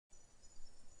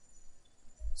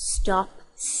Stop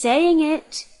saying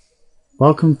it.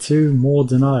 Welcome to more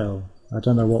denial. I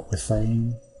don't know what we're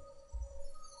saying.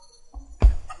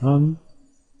 Hello.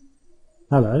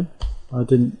 I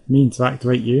didn't mean to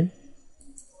activate you.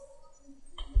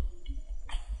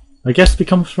 I guess it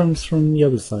comes from the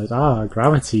other side. Ah,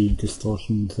 gravity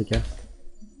distortions, I guess.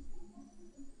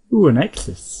 Ooh, an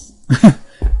Exis.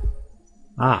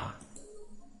 Ah.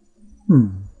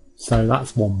 So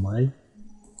that's one way.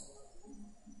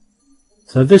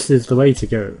 So this is the way to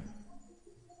go.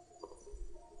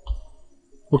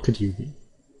 What could you be?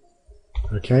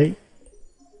 Okay.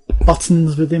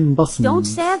 Buttons within buttons. Don't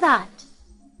say that.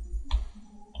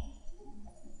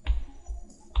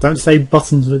 Don't say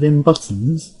buttons within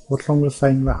buttons. What's wrong with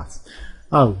saying that?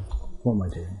 Oh, what am I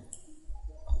doing?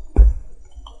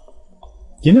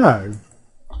 You know,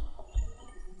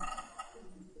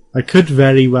 I could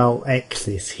very well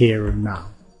exit here and now.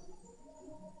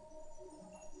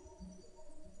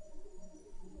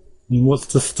 I mean, what's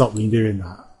to stop me doing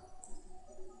that?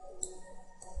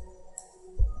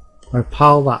 I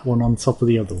pile that one on top of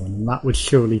the other one, and that would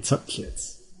surely touch it.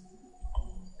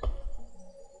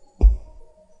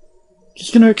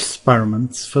 Just going to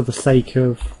experiment for the sake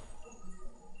of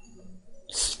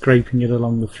scraping it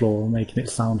along the floor, making it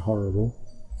sound horrible.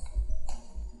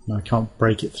 No, I can't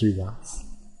break it through that.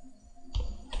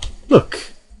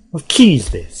 Look! I've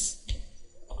keys this!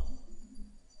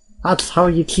 That's how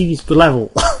you keys the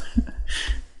level!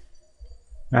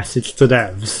 Message to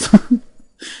devs.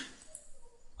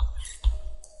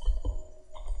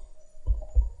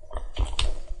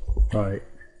 Right.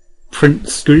 Print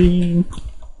screen!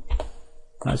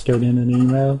 That's going in an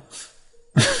email.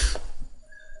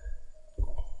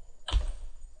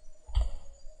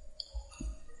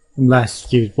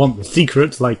 Unless you want the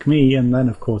secret like me, and then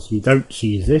of course you don't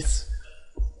choose it.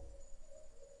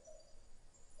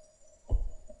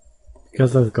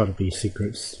 Because there's got to be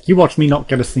secrets. You watch me not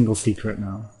get a single secret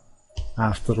now.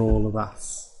 After all of that.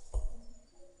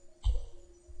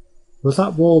 Was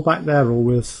that wall back there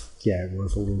always? Yeah, it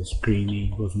was always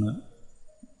greeny, wasn't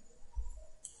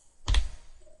it?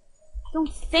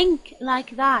 Don't think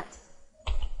like that.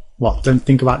 What, don't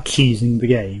think about cheesing the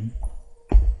game?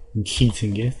 And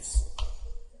cheating it?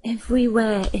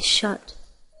 Everywhere is shut.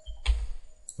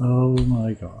 Oh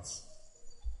my god.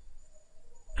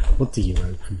 What do you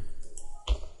open?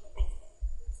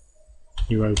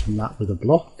 You open that with a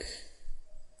block.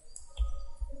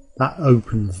 That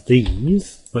opens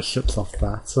these, but shuts off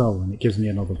that. Oh, and it gives me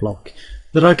another block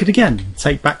that I could again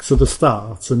take back to the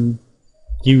start and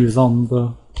use on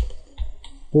the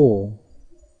wall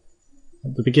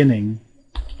at the beginning.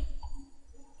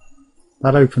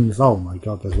 That opens, oh my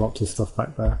god, there's lots of stuff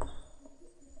back there.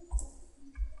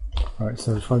 Alright,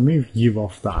 so if I move you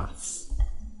off that,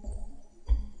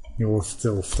 you're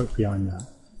still stuck behind that.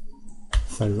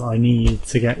 So I need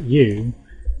to get you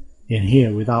in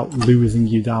here without losing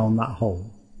you down that hole.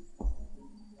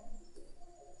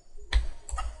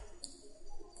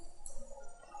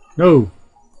 No!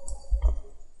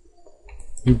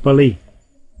 You bully!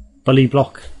 Bully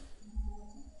block!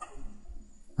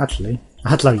 Actually,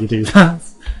 I'd let you do that.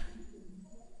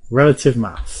 Relative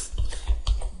mass.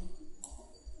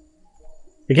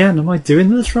 Again, am I doing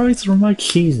this right or am I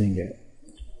cheesing it?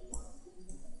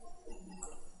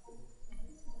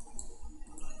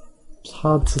 It's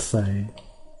hard to say.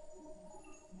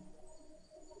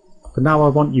 But now I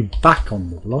want you back on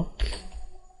the block.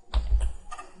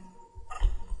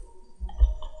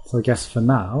 So I guess for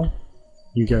now,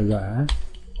 you go there.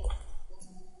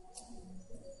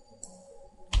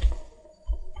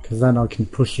 Because then I can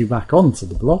push you back onto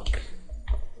the block.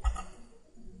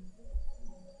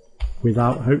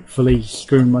 Without hopefully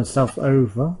screwing myself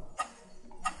over.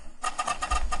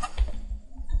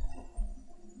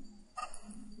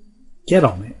 Get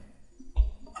on it.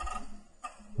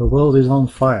 The world is on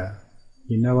fire.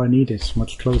 You know I need it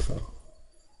much closer.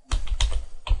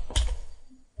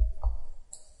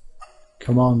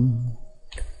 Come on.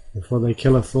 Before they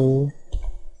kill us all.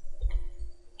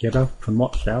 Get up and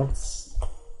watch out.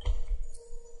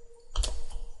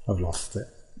 I've lost it.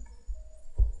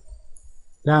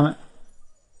 Damn it.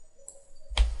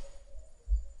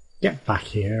 Get back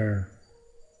here.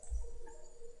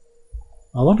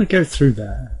 I want to go through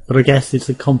there, but I guess it's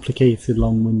a complicated,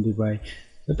 long-winded way.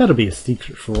 There better be a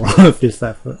secret for all of this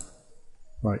effort.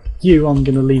 Right, you, I'm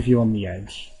going to leave you on the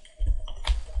edge.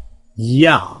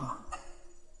 Yeah!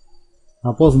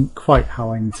 That wasn't quite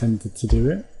how I intended to do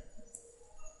it.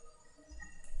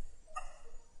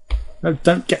 No,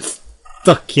 don't get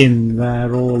stuck in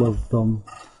there, all of them.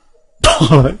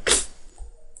 Bollocks!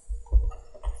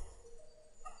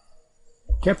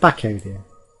 Get back out here.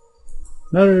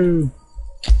 No!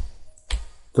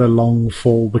 The long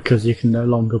fall because you can no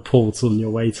longer portal your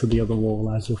way to the other wall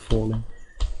as you're falling.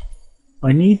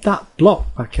 I need that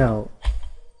block back out.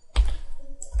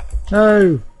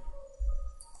 No!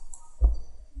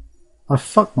 I've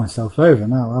fucked myself over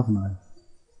now, haven't I?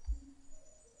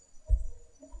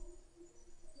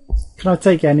 Can I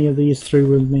take any of these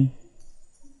through with me?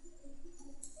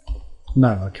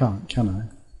 No, I can't, can I?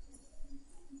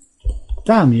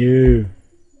 Damn you!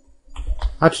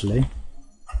 Actually,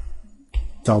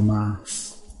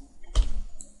 dumbass.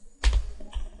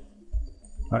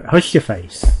 Right, hush your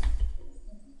face.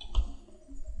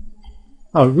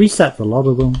 Oh, reset a lot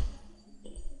of them.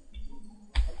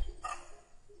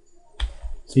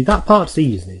 See, that part's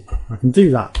easy. I can do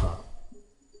that part.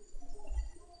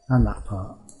 And that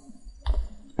part.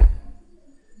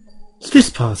 It's this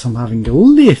part I'm having a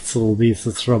little bit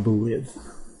of trouble with.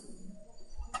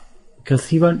 Because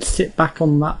he won't sit back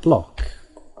on that block.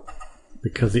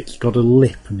 Because it's got a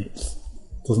lip and it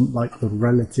doesn't like the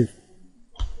relative...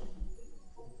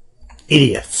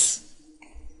 Idiots!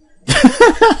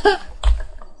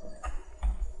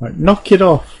 Right, knock it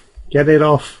off. Get it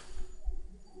off.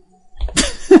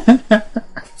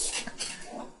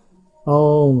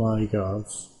 Oh my god.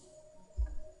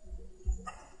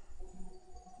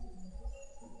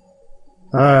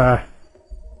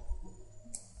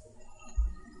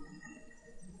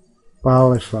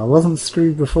 Well, if I wasn't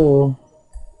screwed before,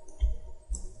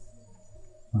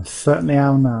 I certainly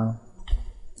am now.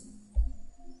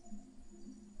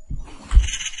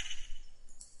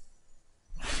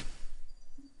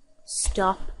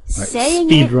 Stop Right, saying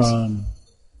speed it. run.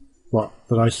 What?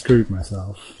 That I screwed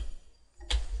myself.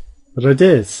 But I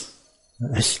did.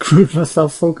 I screwed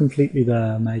myself so completely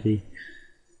there, Maggie.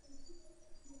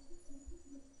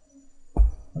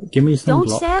 Right, give me some Don't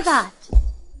blocks. say that.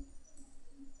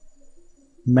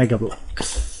 Mega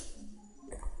blocks.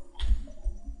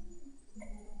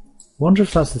 Wonder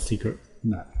if that's the secret.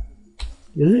 No.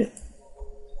 Is it?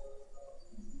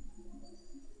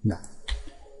 No.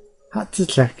 Had to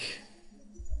check.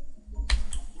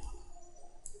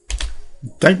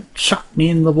 Don't trap me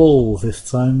in the walls this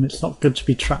time. It's not good to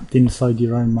be trapped inside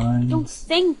your own mind. Don't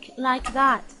think like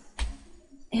that.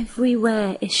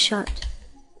 Everywhere is shut.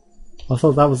 I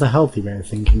thought that was a healthy way of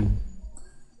thinking.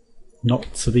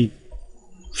 Not to be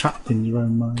trapped in your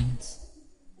own minds.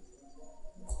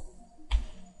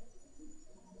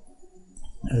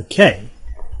 Okay.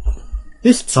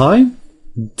 This time,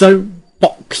 don't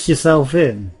box yourself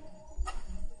in.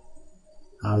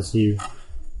 As you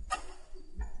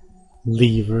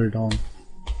lever it on.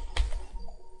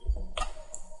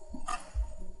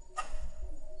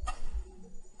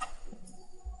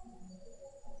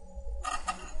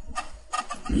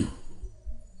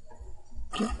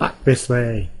 Get back this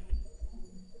way.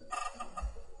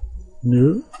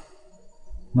 No.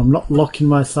 I'm not locking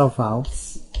myself out.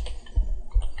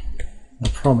 I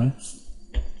promise.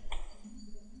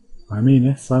 I mean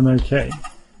it, I'm okay.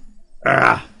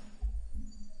 Ah!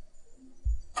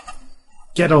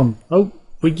 Get on! Oh,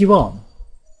 were you on?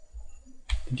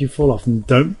 Did you fall off? And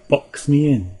don't box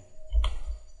me in.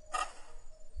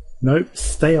 Nope,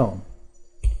 stay on.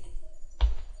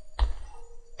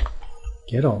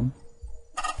 Get on.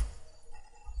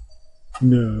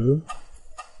 No.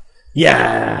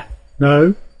 Yeah!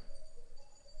 No.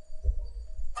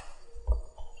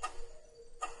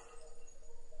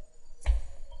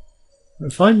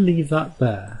 If I leave that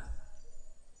there,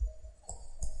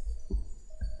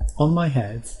 on my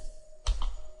head,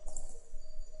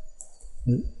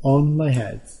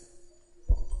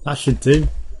 that should do.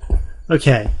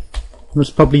 Okay,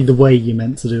 that's probably the way you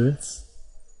meant to do it.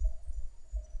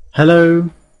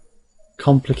 Hello,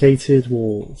 complicated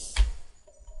walls.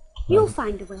 You'll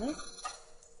find a way.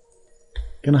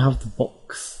 Gonna have the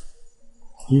box.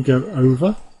 You go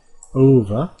over.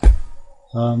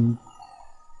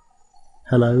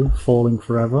 Hello, falling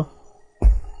forever.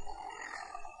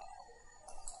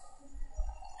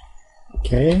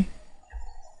 Okay.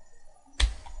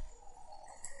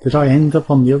 Did I end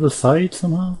up on the other side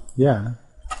somehow? Yeah.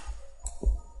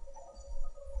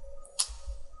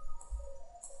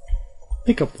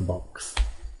 Pick up the box,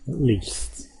 at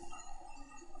least.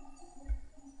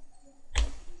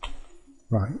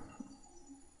 Right.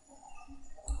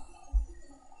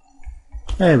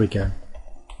 There we go.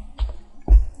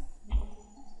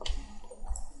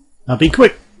 Now be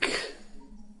quick!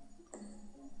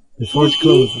 Before it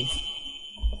closes.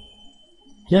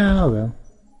 Yeah, I will.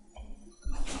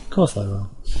 Of course I will.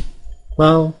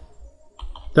 Well,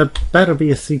 there better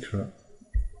be a secret.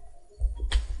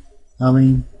 I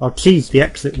mean, I've teased the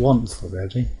exit once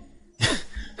already.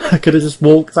 I could have just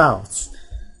walked out.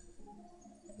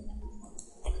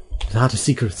 had a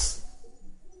secret.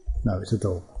 No, it's a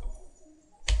door.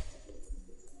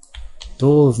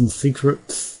 Doors and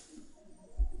secrets.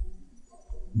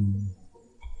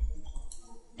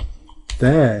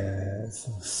 There's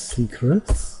a secret.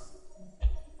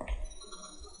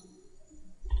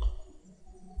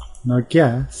 And I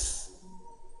guess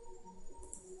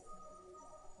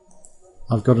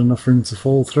I've got enough room to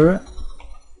fall through it.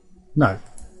 No.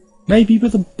 Maybe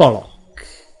with a bollock.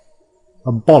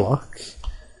 A bollock?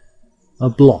 A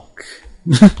block.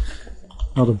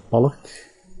 Not a bollock.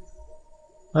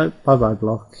 Oh, bye bye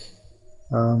block.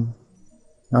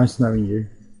 Nice knowing you.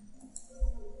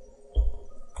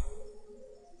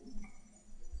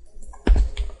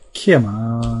 Come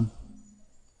on.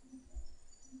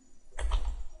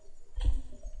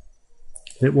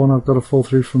 Hit one I've got to fall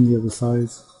through from the other side.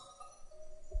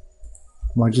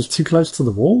 Am I just too close to the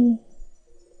wall?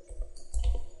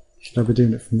 Should I be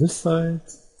doing it from this side?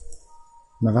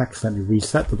 And I've accidentally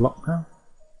reset the block now.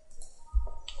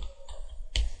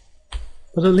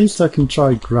 But at least I can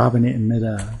try grabbing it in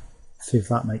midair. See if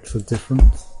that makes a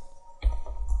difference.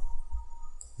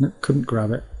 Nope, couldn't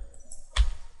grab it.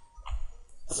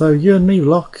 So you and me,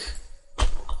 block.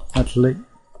 Actually,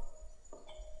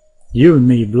 you and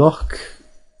me, block.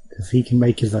 Because he can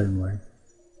make his own way.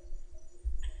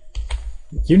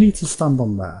 You need to stand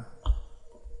on there.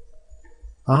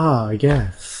 Ah, I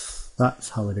guess that's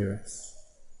how I do it.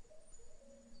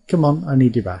 Come on, I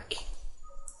need you back.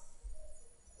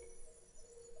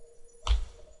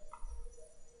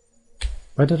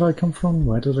 Where did I come from?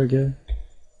 Where did I go?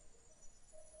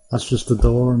 That's just the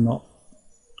door and not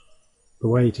the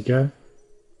way to go.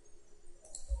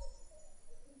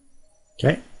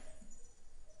 Okay.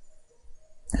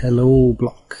 Hello,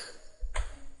 block.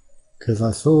 Because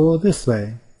I saw this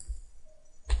way.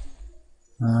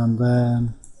 And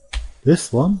then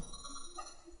this one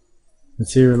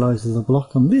materializes a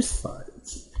block on this side.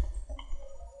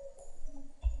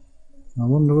 I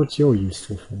wonder what you're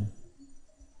useful for.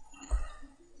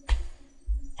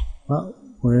 Well,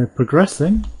 we're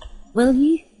progressing. Will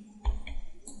you?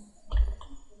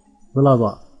 Will I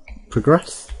what?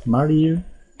 Progress? Marry you?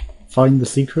 Find the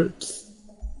secrets?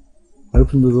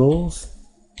 Open the doors?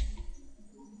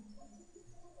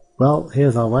 Well,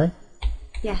 here's our way.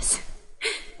 Yes.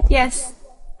 Yes,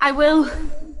 I will.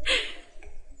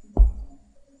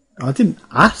 I didn't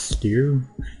ask you.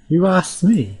 You asked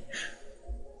me.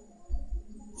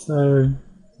 So,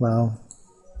 well,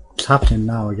 it's happening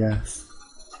now, I guess.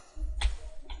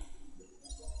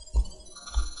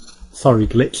 Sorry,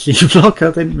 glitchy block, I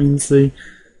didn't mean to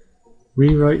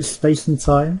rewrite space and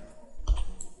time.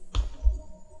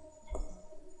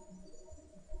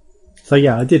 So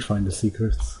yeah, I did find a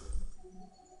secret.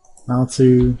 Now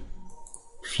to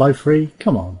fly free?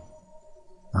 Come on.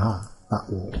 Ah, that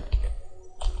wall.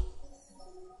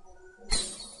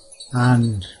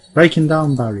 And breaking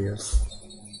down barriers.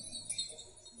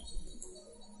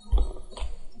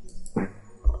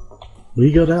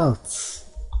 We got out.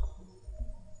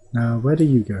 Now, where do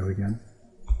you go again?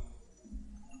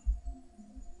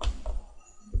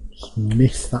 Just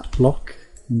missed that block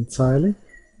entirely.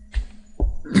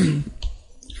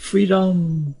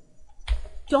 Freedom!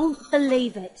 Don't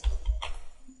believe it.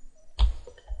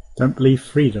 Don't believe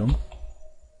freedom?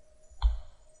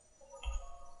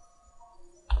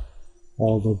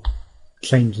 Or the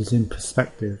changes in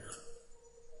perspective?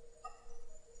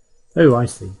 Oh, I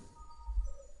see.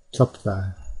 It's up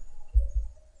there.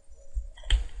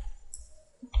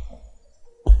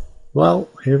 Well,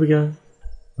 here we go.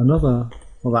 Another.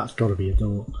 Well, that's got to be a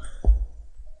door.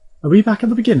 Are we back at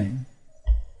the beginning?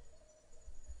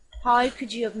 How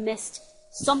could you have missed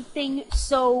something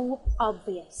so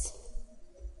obvious?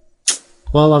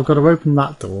 Well, I've got to open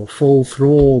that door, fall through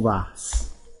all that.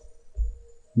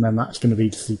 And then that's going to be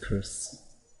the secret.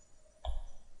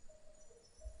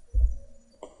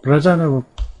 But I don't know.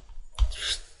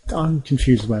 I'm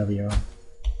confused where we are.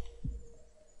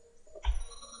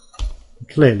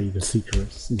 Clearly the secret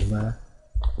is there.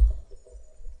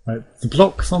 Right, the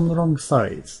block's on the wrong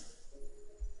side.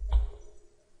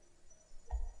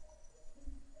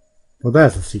 Well,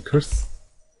 there's a secret.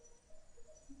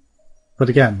 But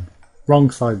again,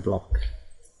 wrong side block.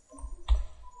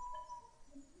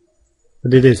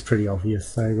 But it is pretty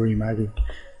obvious, I agree, Maggie.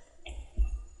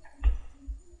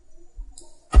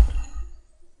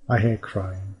 I hear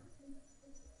crying.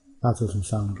 That doesn't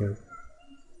sound good.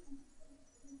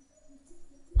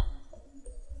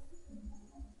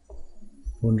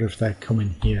 Wonder if they're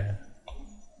coming here.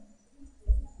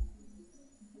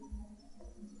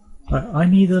 I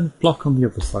need a block on the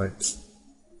other side.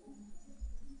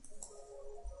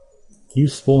 You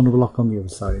spawn a block on the other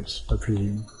side, I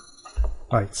presume.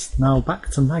 Right, now back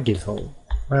to Maggie's hole.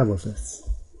 Where was it?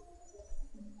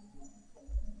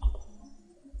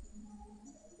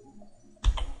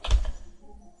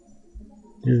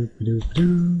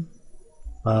 Doo-ba-doo-ba-doo.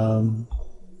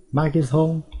 Maggie's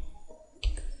hole.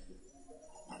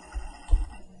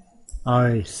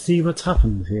 I see what's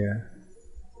happened here.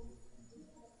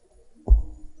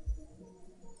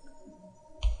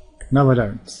 No, I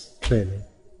don't, clearly.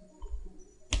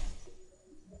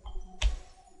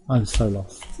 I'm so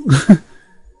lost.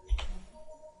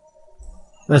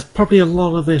 There's probably a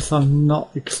lot of this I'm not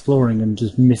exploring and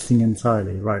just missing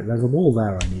entirely. Right, there's a wall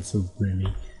there I need to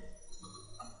really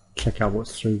check out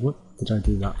what's through. What did I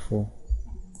do that for?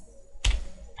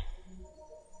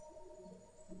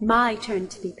 My turn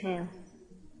to be pale.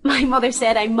 My mother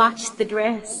said I matched the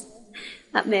dress.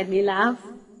 That made me laugh.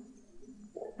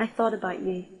 I thought about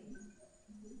you.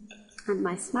 And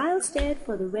my smile stayed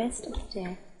for the rest of the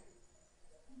day.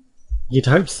 You'd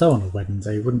hope so on a wedding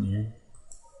day, wouldn't you?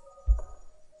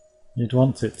 You'd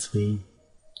want it to be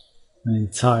an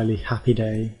entirely happy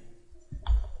day.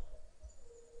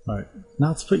 Right,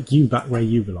 now to put you back where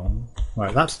you belong.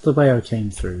 Right, that's the way I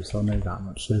came through, so I know that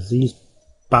much. There's these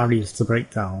barriers to break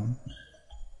down.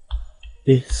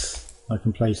 This I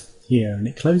can place here, and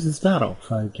it closes that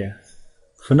off, I guess.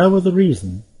 For no other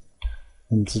reason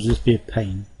than to just be a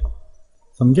pain.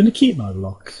 So I'm going to keep my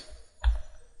block.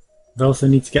 I also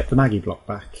need to get the Maggie block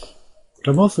back.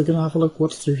 But I'm also going to have a look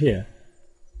what's through here.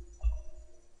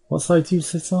 What side do you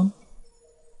sit on?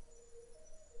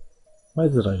 Where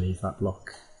did I leave that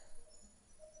block?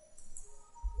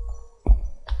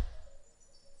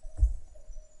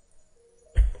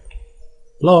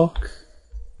 Block?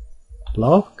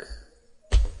 Block?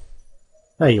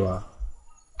 There you are.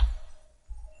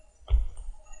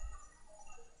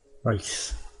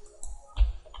 Right.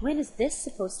 When is this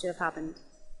supposed to have happened?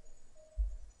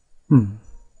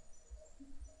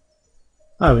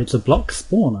 Oh, it's a block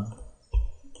spawner.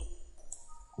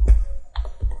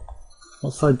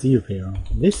 What side do you appear on?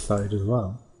 This side as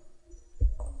well.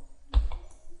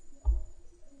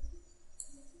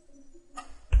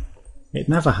 It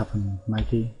never happened,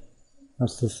 Maggie.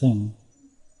 That's the thing.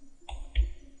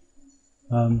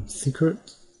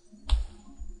 Secret?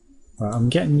 Right, I'm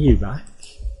getting you back.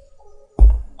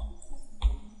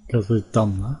 Because we've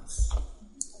done that.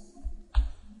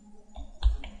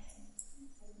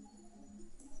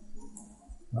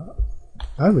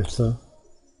 Oh, it's a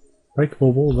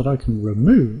breakable wall that I can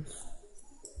remove.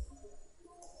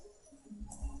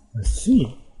 I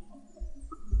see.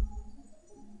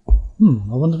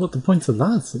 I wonder what the point of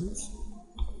that is.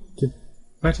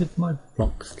 Where did my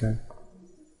blocks go?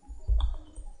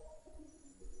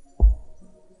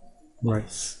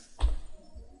 Right.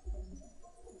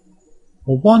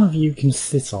 Well, one of you can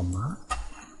sit on that.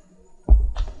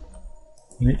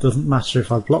 And it doesn't matter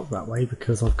if I block that way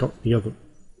because I've got the other...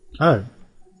 Oh.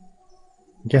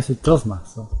 I guess it does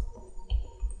matter.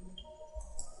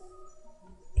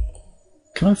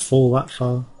 Can I fall that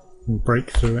far and break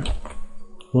through it?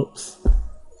 Whoops.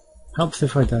 Helps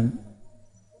if I don't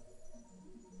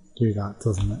do that,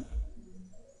 doesn't it?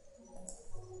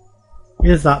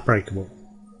 Is that breakable?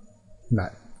 No.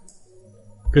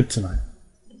 Good to know.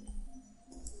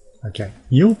 Okay,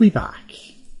 you'll be back.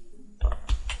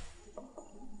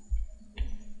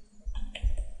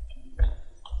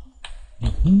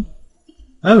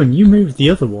 Oh, and you moved the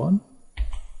other one.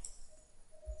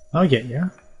 I get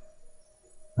you.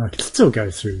 I can still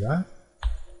go through that.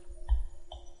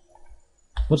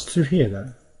 What's through here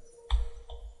though?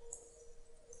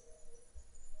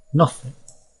 Nothing.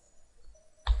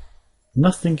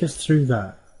 Nothing gets through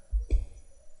that.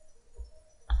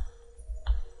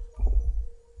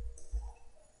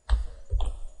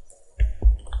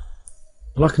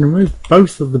 Well, I can remove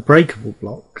both of the breakable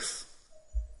blocks.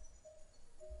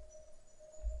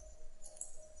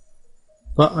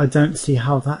 But I don't see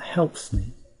how that helps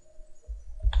me.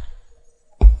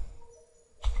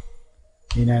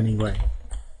 In any way.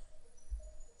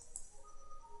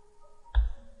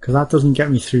 Because that doesn't get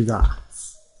me through that.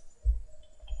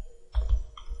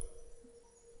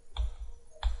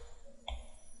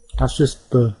 That's just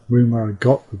the room where I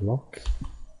got the block.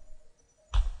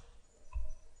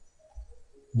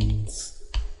 And it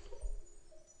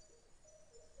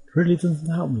really doesn't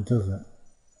help me, does it?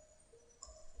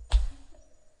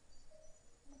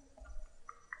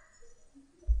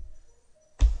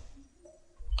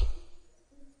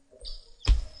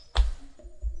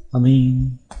 I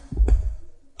mean,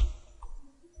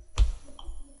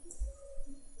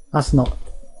 that's not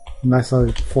unless I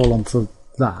fall onto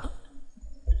that.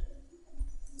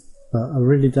 But I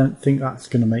really don't think that's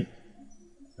going to make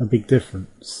a big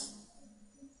difference.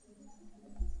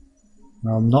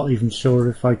 I'm not even sure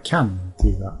if I can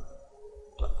do that.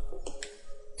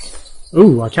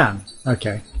 Ooh, I can.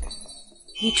 Okay.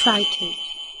 You tried to.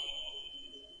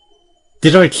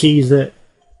 Did I cheese it?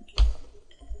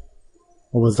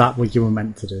 Or was that what you were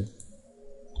meant to do?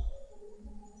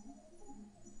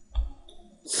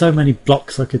 So many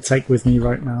blocks I could take with me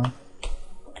right now.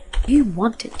 You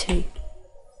wanted to.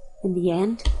 In the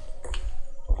end.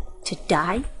 To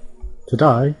die? To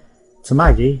die? To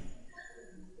Maggie?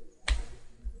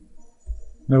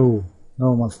 No, no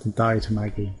one wants to die to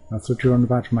Maggie. That's what you're on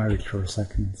about marriage for a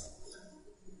second.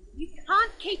 You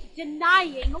can't keep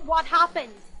denying what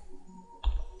happened.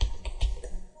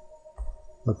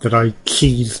 But that I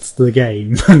cheesed the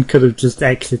game and could have just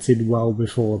exited well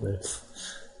before this.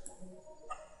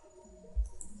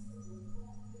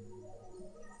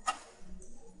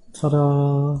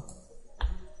 Ta-da!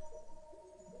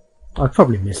 I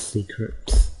probably missed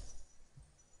secrets.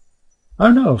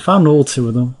 Oh no, I found all 2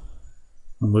 of them.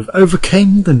 And we've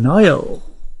overcame the Nile.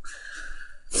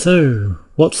 So,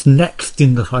 what's next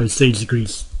in the 5 stages of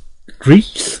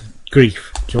Grief?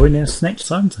 Join us next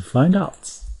time to find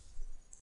out.